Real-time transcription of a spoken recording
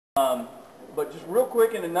But just real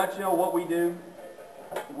quick in a nutshell, what we do,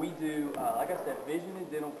 like I said, vision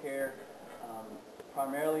and dental care,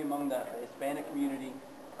 primarily among the Hispanic community.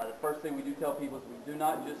 The first thing we do tell people is we do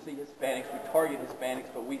not just see Hispanics, we target Hispanics,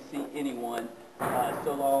 but we see anyone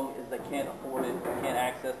so long as they can't afford it, can't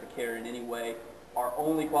access the care in any way. Our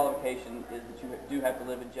only qualification is that you do have to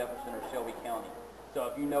live in Jefferson or Shelby County. So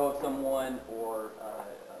if you know of someone or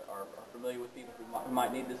are familiar with people who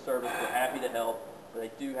might need this service, we're happy to help, but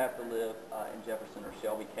they do have to live in Jefferson or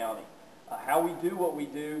Shelby County. How we do what we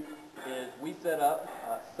do is we set up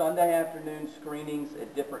Sunday afternoon screenings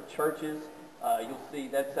at different churches. You'll see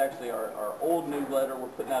that's actually our old newsletter. We're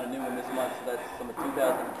putting out a new one this month, so that's some of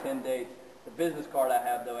 2010 dates. The business card I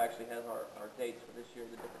have, though, actually has our dates for this year,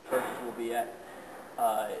 the different churches we'll be at.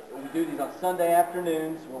 We do these on Sunday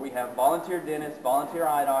afternoons where we have volunteer dentists, volunteer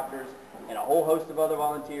eye doctors, and a whole host of other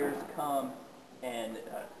volunteers come and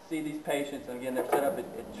see these patients. And again, they're set up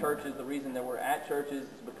at churches. The reason that we're at churches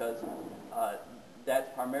is because that's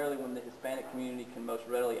primarily when the Hispanic community can most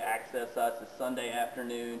readily access us, is Sunday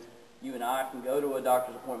afternoons. You and I can go to a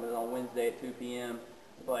doctor's appointment on Wednesday at 2 p.m.,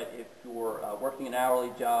 but if you're working an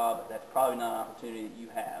hourly job, that's probably not an opportunity that you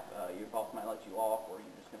have. Your boss might let you off, or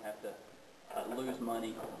you're just going to have to lose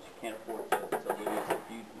money that you can't afford to lose if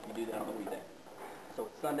you do that on the weekday. So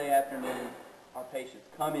it's Sunday afternoon. Our patients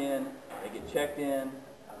come in, they get checked in,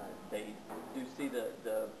 they do see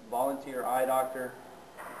the volunteer eye doctor.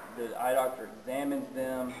 The eye doctor examines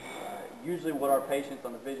them. Usually what our patients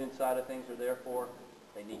on the vision side of things are there for,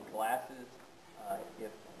 they need glasses.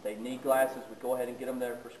 If they need glasses, we go ahead and get them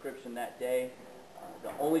their prescription that day.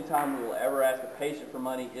 The only time we will ever ask a patient for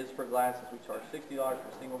money is for glasses. We charge $60 for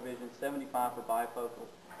single vision, $75 for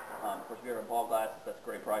bifocals. Of course, if you have ball glasses, that's a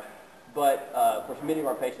great price. But, of course, many of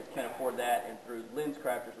our patients can't afford that, and through Lens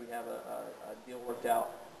Crafters, we have a deal worked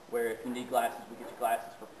out where if you need glasses, we get you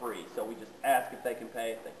glasses for free. So we just ask if they can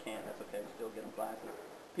pay. If they can't, that's okay. We still get them glasses.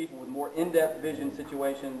 People with more in-depth vision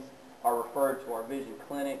situations are referred to our vision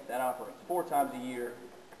clinic. That operates 4 times a year.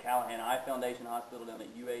 Callahan Eye Foundation Hospital down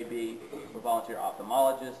at UAB, where volunteer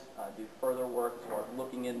ophthalmologists do further work as far as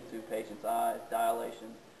looking into patients' eyes, dilation,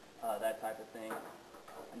 that type of thing.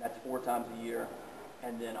 And that's 4 times a year.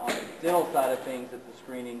 And then on the dental side of things, at the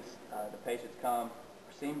screenings, the patients come,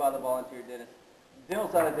 are seen by the volunteer dentist. The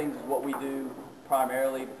dental side of things is what we do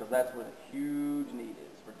primarily because that's where the huge need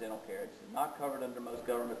is for dental care. It's not covered under most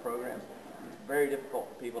government programs. It's very difficult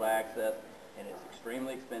for people to access, and it's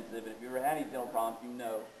extremely expensive. And if you ever had any dental problems, you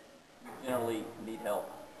know you generally need help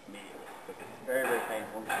immediately. It's very, very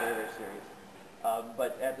painful and it's very, very serious.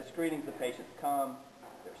 But at the screenings, the patients come,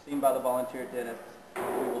 they're seen by the volunteer dentists.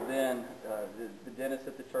 We will then, the dentists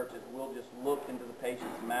at the churches will just look into the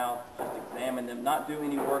patient's mouth, just examine them, not do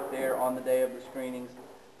any work there on the day of the screenings,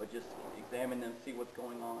 but just examine them, see what's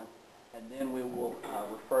going on. And then we will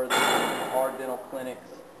refer them to our dental clinics,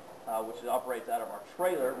 which operates out of our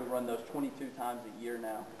trailer. We run those 22 times a year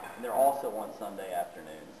now, and they're also on Sunday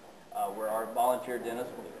afternoons, where our volunteer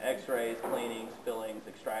dentists will do x-rays, cleanings, fillings,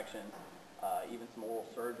 extractions, even some oral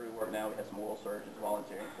surgery work now. We have some oral surgeons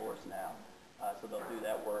volunteering for us now. So they'll do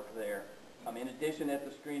that work there. In addition, at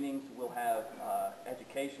the screenings, we'll have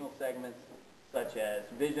educational segments such as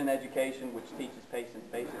vision education, which teaches patients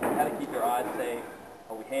basically how to keep their eyes safe.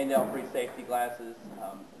 We hand out free safety glasses,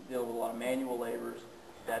 deal with a lot of manual laborers.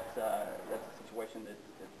 That's a situation that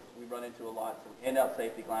we run into a lot. So we hand out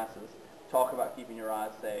safety glasses, talk about keeping your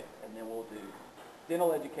eyes safe, and then we'll do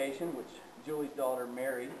dental education, which Julie's daughter,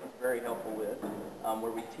 Mary, is very helpful with,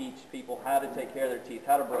 where we teach people how to take care of their teeth,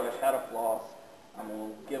 how to brush, how to floss.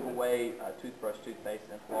 We'll give away toothbrush, toothpaste,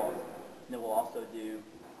 and floss. And then we'll also do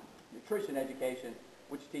nutrition education,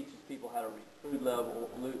 which teaches people how to read food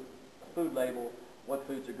label, what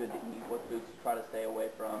foods are good to eat, what foods to try to stay away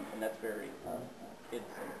from, and that's very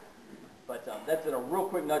kid-centered. But that's in a real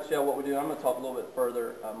quick nutshell what we do. I'm going to talk a little bit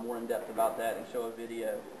further, more in depth about that, and show a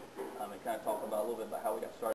video and kind of talk about a little bit about how we got started.